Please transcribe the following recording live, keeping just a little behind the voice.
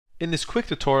In this quick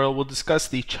tutorial, we'll discuss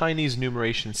the Chinese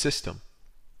numeration system.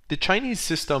 The Chinese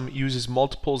system uses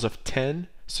multiples of 10,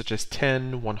 such as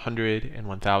 10, 100, and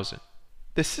 1000.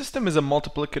 The system is a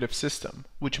multiplicative system,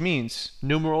 which means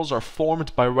numerals are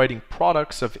formed by writing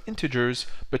products of integers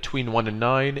between 1 and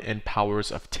 9 and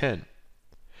powers of 10.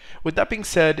 With that being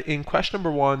said, in question number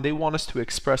 1, they want us to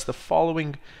express the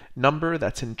following number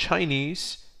that's in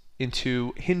Chinese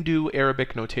into Hindu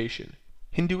Arabic notation.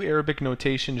 Hindu Arabic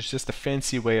notation is just a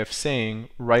fancy way of saying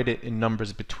write it in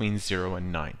numbers between 0 and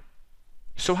 9.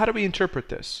 So how do we interpret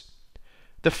this?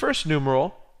 The first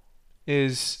numeral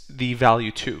is the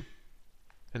value 2,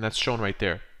 and that's shown right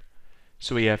there.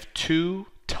 So we have 2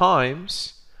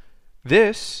 times,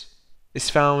 this is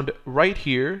found right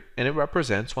here, and it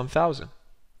represents 1000.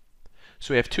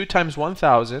 So we have 2 times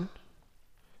 1000,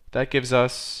 that gives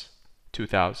us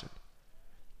 2000.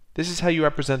 This is how you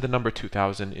represent the number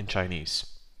 2000 in Chinese.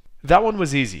 That one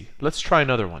was easy. Let's try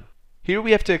another one. Here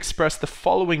we have to express the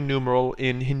following numeral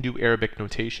in Hindu Arabic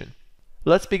notation.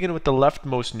 Let's begin with the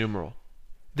leftmost numeral.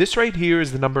 This right here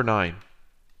is the number 9.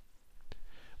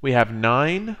 We have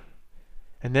 9,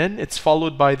 and then it's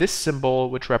followed by this symbol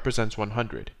which represents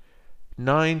 100.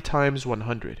 9 times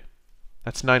 100.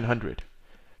 That's 900.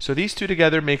 So these two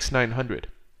together makes 900.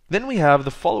 Then we have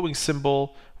the following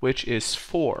symbol, which is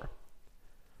 4.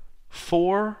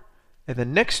 4, and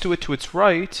then next to it to its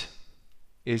right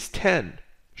is 10,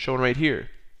 shown right here.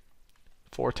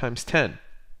 4 times 10.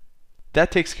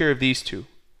 That takes care of these two.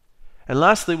 And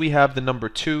lastly, we have the number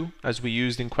 2, as we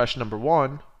used in question number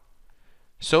 1.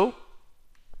 So,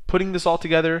 putting this all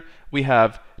together, we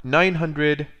have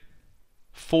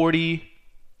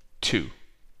 942.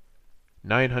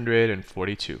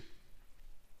 942.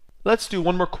 Let's do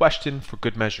one more question for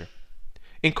good measure.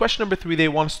 In question number 3, they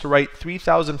want us to write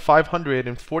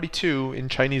 3542 in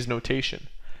Chinese notation.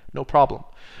 No problem.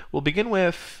 We'll begin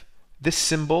with this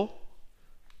symbol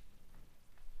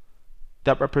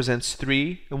that represents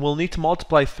 3, and we'll need to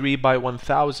multiply 3 by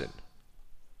 1000,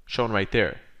 shown right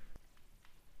there.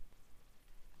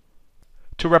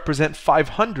 To represent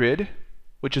 500,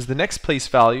 which is the next place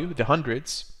value, the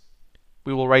hundreds,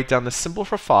 we will write down the symbol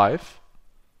for 5,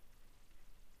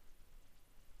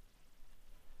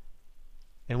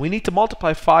 and we need to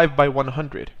multiply 5 by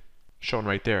 100, shown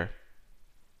right there.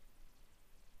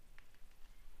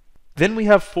 Then we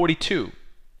have 42.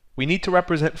 We need to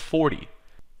represent 40,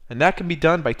 and that can be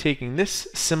done by taking this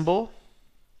symbol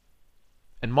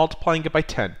and multiplying it by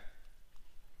 10.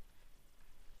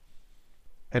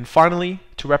 And finally,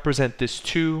 to represent this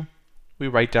 2, we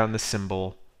write down the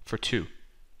symbol for 2.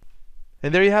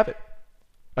 And there you have it.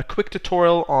 A quick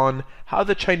tutorial on how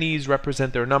the Chinese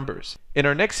represent their numbers. In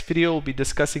our next video, we'll be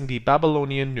discussing the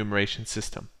Babylonian numeration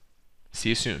system. See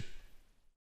you soon.